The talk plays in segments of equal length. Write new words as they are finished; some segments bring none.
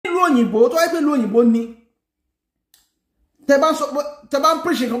òyìnbó tó wáyé pé ìlú òyìnbó ni tẹ́ bá ń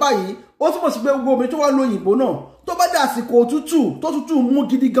preach nǹkan báyìí ó túmọ̀ sí pé gbogbo obìnrin tó wà lóyìn òyìnbó náà tó bá dé àsìkò òtútù tó tútù mú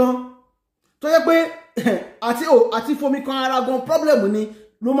gidi gan tó yẹ pé àti fomi kan ara gan problem ni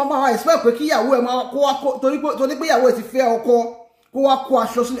ló máa expect pé kíyàwó ẹ̀ máa kó wá torí pé ìyàwó ẹ̀ ti fẹ́ ọkọ kó wá kó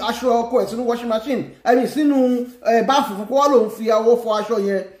aṣọ ọkọ ẹ̀ sínú washing machine sínú báàfù fún kó wá lòun fi àwọ̀ fọ aṣọ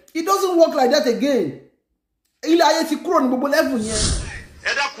yẹn. It doesn't work like that again. Ilé ayé ti kúrò ní gbogbo level yẹn.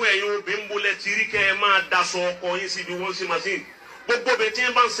 Ẹ dákun ẹ̀yin obìnrin bolẹ̀ tí rí kẹ́ ẹ máa daṣọ ọkọ yín síbi washing machine gbogbo obìnrin tí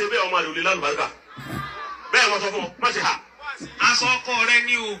ń bá ń ṣe bẹ́ẹ̀ ọmọ rẹ̀ ò lè lálùbáríkà bẹ́ẹ̀ wọ́n sọ fún ọ má ṣe hà. Aṣọ ọkọ rẹ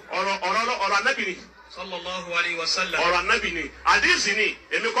ní o. ọ̀rọ̀ anábì ni. Sallallahu alayhi wa sallam. Ọ̀rọ̀ anábì ni àdìsí ni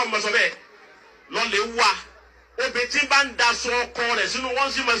èmi kọ́ mọ sọ bẹ́ẹ̀ lọ́lẹ̀ wá obìnrin tí bá ń daṣọ ọkọ rẹ̀ sínú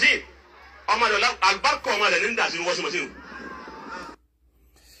washing machine ọmọ rẹ̀ àlùbáríkà ọmọ rẹ̀ ní ń dà sínú washing machine.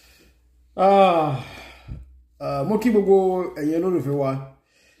 Mo kí gbogbo ẹ̀yin olólùfẹ́ wa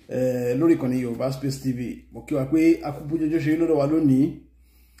lórí ìkànnì Yorùbá Space TV mo kí wa pé akúbú jọjọ ṣe lọ́dọ̀ wa lónìí.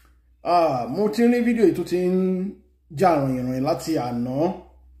 Mo ti rí fídíò yìí tó ti ń já ìròyìn láti àná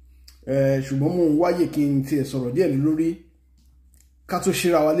ṣùgbọ́n mo ń wáyè kí n tiẹ̀ sọ̀rọ̀ díẹ̀ lórí ká tó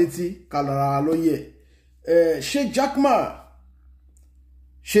ṣíra wa létí ká lára lóye. Sheikh Jaqmal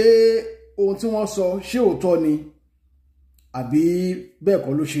ṣé ohun tí wọ́n sọ ṣé òótọ́ ni àbí bẹ́ẹ̀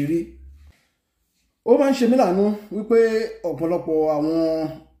kọ́ ló ṣe rí? Ó máa ń ṣe mí láàánú wípé ọ̀pọ̀lọpọ̀ àwọn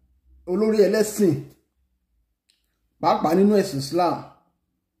olórí ẹlẹ́sìn pàápàá nínú ẹ̀sìn Islam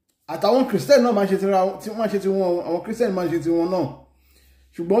àtàwọn Christian náà máa ń ṣe tiwọn àwọn Christian máa ń ṣe tiwọn náà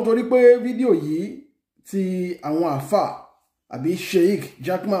ṣùgbọ́n torí pé fídíò yìí ti àwọn àfà àbí Sheikh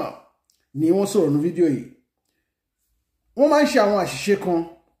Jaqmal ni wọ́n sọ̀rọ̀ ní fídíò yìí wọ́n máa ń ṣe àwọn àṣìṣe kan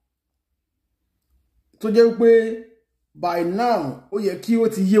tó jẹ́ wípé by now ó yẹ kí ó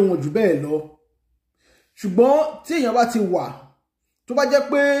ti yé wọn jù bẹ́ẹ̀ lọ ṣùgbọ́n tí èèyàn bá ti wà tó bá jẹ́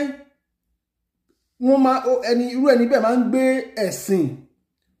pé irú ẹni bẹ́ẹ̀ máa ń gbé ẹ̀sìn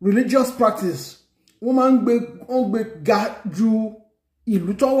religious practice wọ́n máa ń gbé ga ju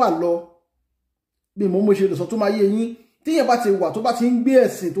ìlú tó wà lọ bí mo ṣe lè sọ tó máa yé yín tí èèyàn bá ti wà tó bá ti ń gbé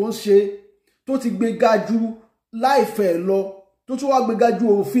ẹ̀sìn tó ń ṣe tó ti gbé ga ju láìfẹ́ lọ tó tún wá gbé ga ju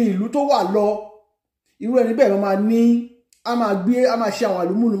òfin ìlú tó wà lọ irú ẹni bẹ́ẹ̀ máa ní a máa ṣe àwọn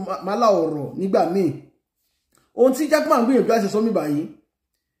àlùmúlù málà ọ̀rọ̀ nígbà míì. Ohun tí Jaqmal ń gbìyànjú láti sọ mí báyìí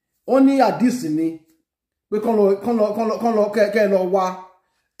wọ́n ní àdìsí ni pé kán lọ kẹ́ lọ wá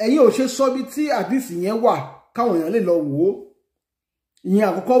ẹ̀yin ò ṣe sọ bí tí àdìsí yẹn wà káwọn èèyàn lè lọ wò ó ìyẹn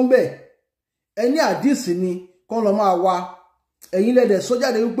àkọ́kọ́ ń bẹ̀ ẹni àdìsí ni kán lọ máa wá ẹ̀yin lẹ́dẹ̀ sọ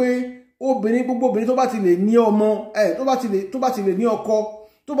jáde wípé gbogbo obìnrin tó bá ti lè ní ọmọ tó bá ti lè ní ọkọ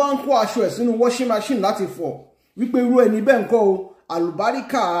tó bá ń kó aṣọ ẹ̀ sínú washing machine láti fọ̀ wípé irú ẹni bẹ́ẹ̀ ń kọ́ o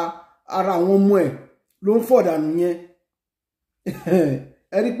àlùbáríkà ara àwọn ọmọ ẹ̀ ló ń fọ̀ dànù yẹn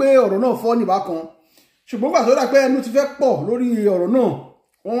ẹ rí pé ọ̀rọ̀ náà fọ́ níbàkan ṣùgbọ́n gbà tó dà pé ẹnu ti fẹ́ pọ̀ lórí ọ̀rọ̀ náà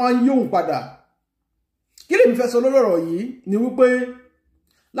wọ́n wá ń yóhùn padà kí lèmi fẹ́ sọ lórí ọ̀rọ̀ yìí ni wípé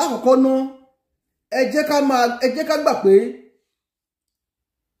lákọ̀ọ́kọ́ ná ẹ jẹ́ ká gbà pé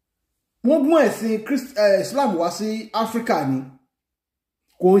wọ́n mú ẹ̀sìn Islam wá sí Áfíríkà ni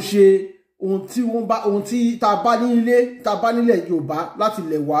kò ń ṣe ohun tí tá bá nílẹ̀ Yorùbá láti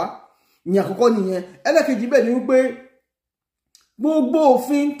lẹ̀ wá ní àkọ́kọ́ nìyẹn. Ẹlẹ́kejì bẹ́ẹ̀ ni wípé gbogbo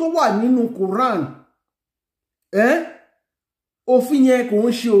òfin tó wà nínú Quran òfin yẹn kò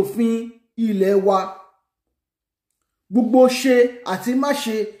ń ṣe òfin ilẹ̀ wa gbogbo ṣe àti má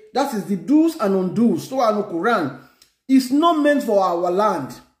ṣe that is the do's and undo's tó wà nínú Quran is not meant for our land.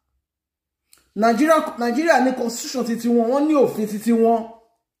 Nigeria ní constitution titi wọn wọ́n ní òfin titi wọn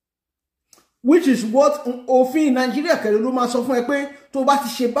which is what òfin Nigeria kẹrẹ ló máa sọ fún ẹ pé tó bá ti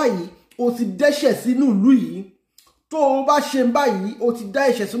ṣe báyìí o ti dẹ́ṣẹ̀ sínú ìlú yìí tó o bá ṣe báyìí o ti dá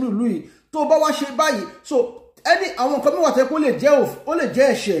ẹ̀ṣẹ̀ sínú ìlú yìí tó o bá wá ṣe báyìí so àwọn nǹkan mẹ́wàá tẹ́ pé ó lè jẹ́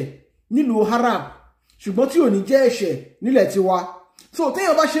ẹ̀ṣẹ̀ nílùú haram ṣùgbọ́n tí ò ní jẹ́ ẹ̀ṣẹ̀ nílẹ̀ tiwa so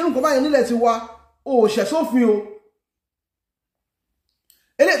téèyàn bá ṣe irú nǹkan báyìí nílẹ̀ tiwa o ò ṣẹ̀ sófin o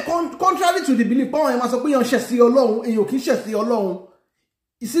contrary to the belief báwọn ẹ̀ máa sọ pé èèyàn ṣẹ̀ sí Ọlọ́run èèyàn kì í ṣẹ̀ sí Ọlọ́run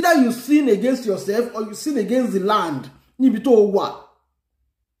it's either you sin against yourself or you sin against the land níbi tó o wà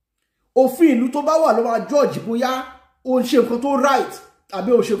òfin ìlú tó bá wà ló máa judge bóyá o ń ṣe nǹkan tó right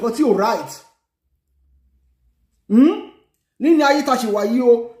àbí o ṣe nǹkan tí ò right nínú ayé tá ṣe wà yìí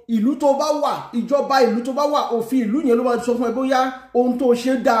o ìlú tó bá wà ìjọba ìlú tó bá wà òfin ìlú yẹn ló máa sọ fún ẹ bóyá ohun tó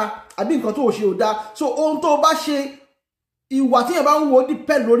ṣe dáa àbí nǹkan tó ṣe ò dáa so ohun tó bá ṣe ìwà tí yẹn bá ń wo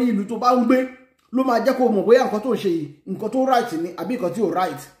depend lórí ìlú tó bá ń gbé ló máa jẹ́ kó mọ̀ bóyá nǹkan tó ń ṣe yìí nǹkan tó right ni àbí nǹkan tí ò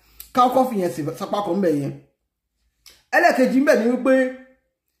right káwọ́kọ́ fi yẹn sapá kan mbẹ̀ yẹn. Ẹlẹ́kejì mbẹ̀ ni wípé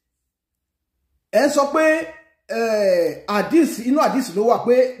ẹ sọ pé hadith inú hadith ló wà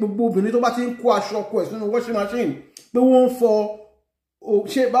pé gbogbo obìnrin tó bá ti ń kó aṣọ ọkọ ẹ̀ sínú washing machine pé wọ́n ń fọ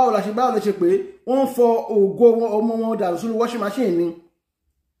ṣe báwo la ṣe pé wọ́n ń fọ ògo ọmọ wọn dànù sínú washing machine ni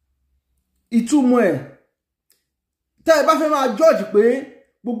ìtumọ̀ ẹ̀ tẹ́ ẹ bá fẹ́ máa judge pé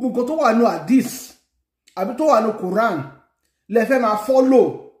gbogbo nǹkan tó wà nínú hadith àbí tó wà nínú Quran lẹ fẹ́ máa follow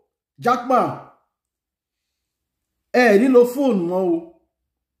Jaqmal ẹ ní lo fóònù wọn o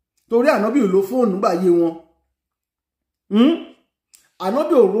torí ànábì ò lo fóònù nígbà ayé wọn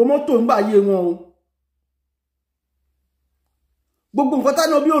ànábì ò ro mọ́tò nígbà ayé wọn o gbogbo nǹkan tá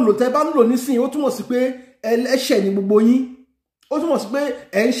ànábì ò lò tẹ́ bá ń lò nísìnyí ó túmọ̀ sí pé ẹlẹ́ṣẹ̀ ni gbogbo yín ó túmọ̀ sí pé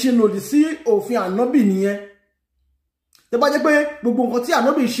ẹ̀ ń ṣe lòdì sí òfin ànábì nìyẹn tẹ́ bá jẹ́ pé gbogbo nǹkan tí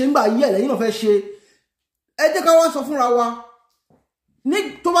ànábì ṣe nígbà ayé ẹ̀ lẹ́yìn náà fẹ́ ṣe ẹ jẹ́ ká wá sọ fúnra wa ní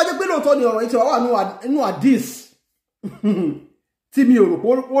tó bá jẹ́ pé lóòótọ́ ni ọ̀rọ̀ yìí ti wà nínú hadith tí mi ò rò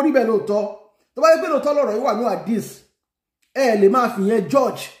ó rí bẹ́ẹ̀ lóòótọ́ tó bá jẹ́ pé lóòótọ́ lọ́rọ̀ yìí wà nínú hadith ẹ lè máa fi yẹn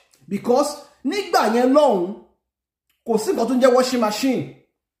judge because nígbà yẹn lọ́hùn kò sí nǹkan tó ń jẹ́ washing machine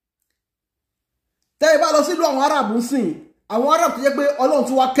tẹ́ ẹ bá lọ sílùú àwọn Arab ń sìn àwọn Arab tó jẹ́ pé Ọlọ́run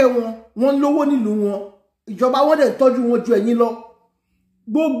tó wá kẹ́ wọn lówó nílùú wọn ìjọba wọn dẹ̀ tọ́jú wọn ju ẹ̀yin lọ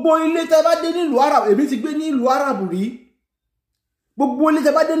gbogbo ilé tẹ́ bá dé nílùú Arab èmi ti gbé nílùú Arab rí gbogbo ilé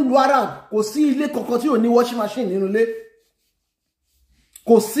tẹ́ bá dé nílùú Arab kò sí ilé kankan tí ò ní washing machine nínú ilé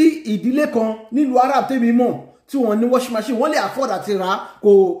kò sí ìdílé kan nílùú Arab tẹ́mi mọ̀ tí wọ́n ní washing machine wọ́n lè afford àti rà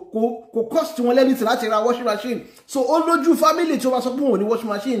kò cost wọn lẹ́nìtì láti ra washing machine so ó lójú family tí wọ́n sọ pé wọ́n ní washing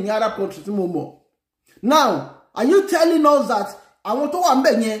machine ní Arab country tí mo mọ̀ now are you telling us that àwọn tó wà ń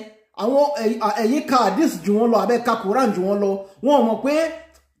bẹ̀ yẹn àwọn ẹ̀yin ka hadith jù wọ́n lọ abẹ́ ka Quran jù wọ́n lọ wọ́n mọ̀ pé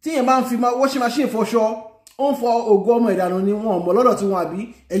tíyẹn bá ń fi washing machine fọṣọ ó ń fọ ògo ọmọ ìdànù ni wọ́n mọ̀ lọ́dọ̀ tí wọ́n àbí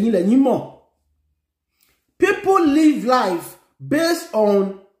ẹ̀yin lẹ́yìn mọ̀ people live life based on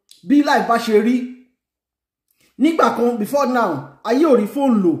bí life bá ṣe rí nígbà kan before now ayé ò rí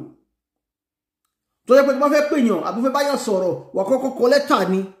fóònù lò tó yẹ pé tó bá fẹ́ pèèyàn àbí fẹ́ báyàn sọ̀rọ̀ wà kọ́kọ́ kọ lẹ́tà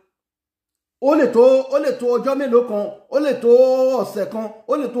ni ó lè tó ọjọ́ mélòó kan ó lè tó ọ̀sẹ̀ kan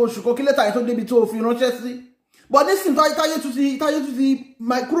ó lè tó oṣù kan kí lẹ́tà yẹn tó débi tó fi ránṣẹ́ sí but nísìnyí táyé tún ti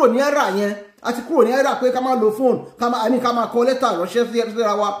kúrò ní ẹ̀rà yẹn àti kúrò ní ẹ̀rà pé ká máa lo fóònù ká máa kọ lẹ́tà ránṣẹ́ sí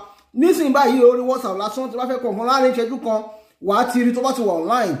ẹ̀rọ wa nísìnyí báyìí orí WhatsApp lásán tí wọ́n fẹ́ kọ̀ọ̀kan láàrin ìṣẹ́jú kan wà á ti rí tó bá ti wà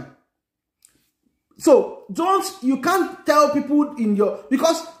online so you can't tell people in your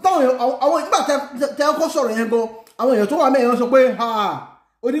because táwọn àwọn ìgbà tẹ ọkọ sọ̀rọ̀ yẹn gan àwọn èèyàn tó wà mẹ́rin sọ pé ha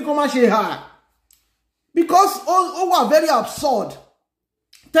oníkan má ṣe ha because ó wà very absurd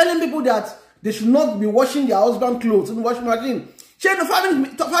telling people that they should not be washing their husband clothes in the washing machine ṣé inú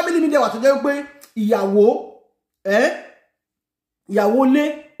family mi dẹ̀ wà tó jẹ́ pé ìyàwó lé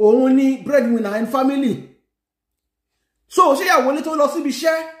òun ní breadwinner in family so ṣé ìyàwó lé tó lọ síbi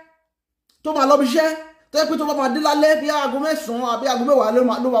iṣẹ́ tó máa lọ bí iṣẹ́ tó yẹ pé tó bá máa dé lálẹ́ bí aago 9 àbí aago 10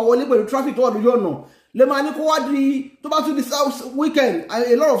 ló máa wọlé pẹ̀lú traffic tó wà lójú ọ̀nà lè máa ní kó wá di tó bá tún di weekend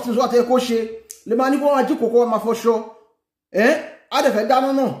a lot of things wà tó yẹ kó ṣe lè máa ní kó wá jókòó kó wá máa fọṣọ á dẹ̀ fẹ́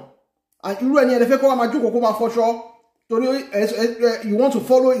dáná náà irú ẹni ẹ̀dẹ̀ fẹ́ kó wá máa jókòó kó máa fọṣọ torí you want to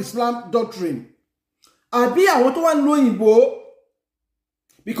follow Islam doctrine àbí àwọn tó wà ní òyìnbó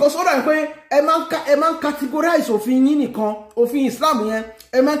because ó dà pé ẹ máa ń categorize òfin yín nìkan òfin Islam yẹn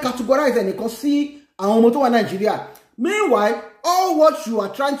ẹ máa ń categorize ẹnìkan sí àwọn ọmọ tó wà Nàìjíríà meanwhile all what you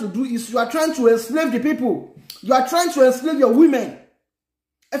are trying to do is you are trying to enslave the people you are trying to enslave your women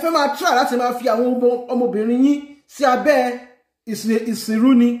ẹ fẹ́ máa try láti máa fi àwọn ọmọbìnrin yín sí abẹ́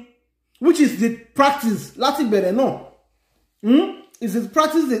ìsìnrú ni which is the practice láti bẹ̀rẹ̀ náà is the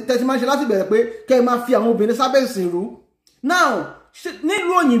practice tẹ́tí máa ń ṣe láti bẹ̀rẹ̀ pé kẹ́ ẹ máa fi àwọn obìnrin sábẹ́ ìsìnrú now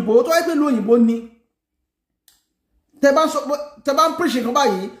nílùú òyìnbó tó wáyé pé ìlú òyìnbó ni tẹ́ bá ń preach nǹkan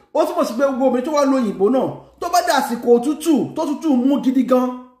báyìí ó túmọ̀ sí pé gbogbo obìnrin tó wà lóyìn òyìnbó náà tó bá dà àsìkò òtútù tó tútù mú gidi gan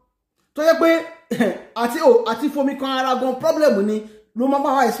tó yẹ pé àti fomi kan ara gan problem ni ló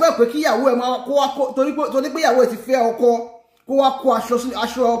máa expect pé kí ìyàwó ẹ̀ máa kó wá torí pé ìyàwó ẹ̀ ti fẹ́ ọkọ kó wá kó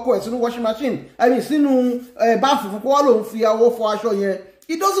aṣọ ọkọ ẹ̀ sínú washing machine sínú báàfù fún kó wá lòun fi ọwọ́ fọ aṣọ yẹn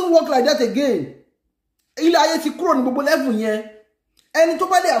it doesn't work like that again ilé ayé ti kúrò ní gbogbo level yẹn ẹni tó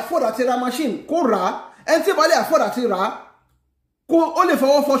bá lè afford àti ra machine kó rà á ẹni tí ó bá lè afford àti rà á ó lè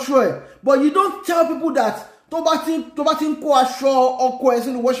fọwọ́ fọṣọ ẹ̀ but you don't tell people that tó bá ti ń kó aṣọ ọkọ ẹ̀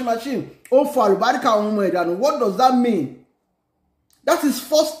sínú washing machine ó ń fọ àlùbáríkà àwọn ọmọ ìdànù what does that mean? That is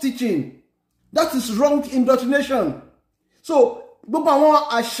false teaching. That is wrong indoctrination. So gbogbo àwọn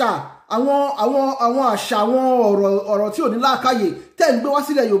àṣà àwọn àṣà àwọn ọ̀rọ̀ tí ò ní láàkáyè tẹ́ ń gbé wá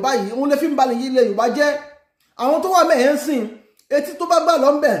sílẹ̀ Yorùbá yìí òun lè fi ń balẹ̀ yìí ilẹ̀ Yorùbá jẹ́ àwọn tó wà mẹ́ẹ̀ ń sìn etí tó bá gbà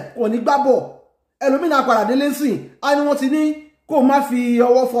lọ́nbẹ̀ kò ní gbábọ̀ ẹlòmínà padà délé ń sìn á ní wọ́n ti ní kó má fi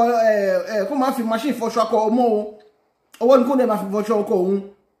ọwọ́ fọ kó má fi machine fọṣọ akọ ọmọ o ọwọ́ ni kó lè má fi fọṣọ ọkọ òun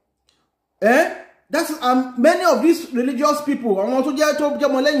that's many of these religious people àwọn tó jẹ́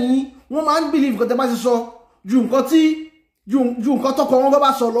mọ́ lẹ́yìn wọ́n máa ń believe nǹkan tẹ́ bá ti sọ ju nǹkan tọkọ wọn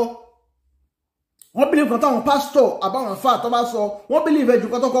bá sọ lọ wọ́n believe nǹkan táwọn pastor àbáwọn fa tó bá sọ wọ́n believe ju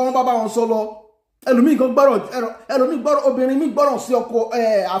nǹkan tọkọ wọn bá wọn sọ lọ ẹlòmíì kan gbọ́rọ̀ obìnrin mi gbọ́rọ̀ sí ọkọ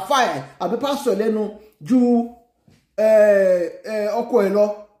àfa ẹ̀ àbí pastor lẹ́nu ju ọkọ ẹ̀ lọ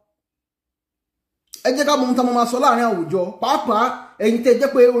ẹ jẹ́ ká mọ̀ ohun tá mo máa sọ láàrin àwùjọ pàápàá ẹ̀yin tẹ́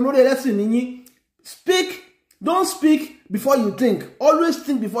jẹ́ pé olórí ẹlẹ́sìn nìyí don't speak before you think always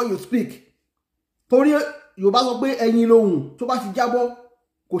think before you speak torí Yorùbá sọ pé ẹyin lohùn tó bá ti jábọ́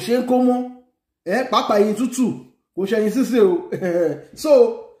kò ṣe ń kó mọ́ pàápàá ẹyin tútù kò ṣe ẹyin sísè o so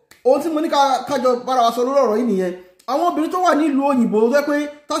ohun tí mo ní kájọ bára wa sọ lórí ọ̀rọ̀ yìí nìyẹn àwọn obìnrin tó wà nílùú òyìnbó tó jẹ́ pé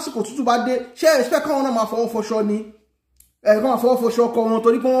tásìkò tútù bá dé ṣé expect káwọn náà máa fọwọ́ fọṣọ ni kọ́ máa fọwọ́ fọṣọ ọkọ wọn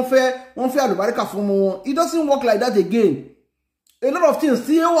torí pé wọ́n fẹ́ àlùbáríkà fún wọn it doesn't work like that again a lot of things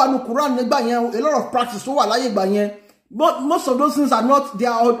tí ó wà ní Quran nígbà yẹn a lot of practice tó wà láyé ìgbà yẹn but most of those things are not they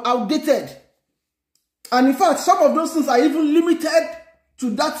are outdated and in fact some of those things are even limited to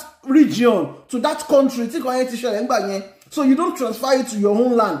that region to that country tí kan yẹn ti ṣẹlẹ̀ nígbà yẹn so you don't transfer it to your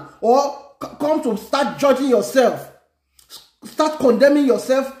own land or come to start judging yourself start condemning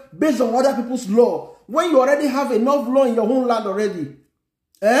yourself based on other people's law when you already have enough law in your own land already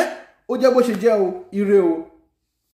ó jẹ́ bó ṣe jẹ́ o ire o.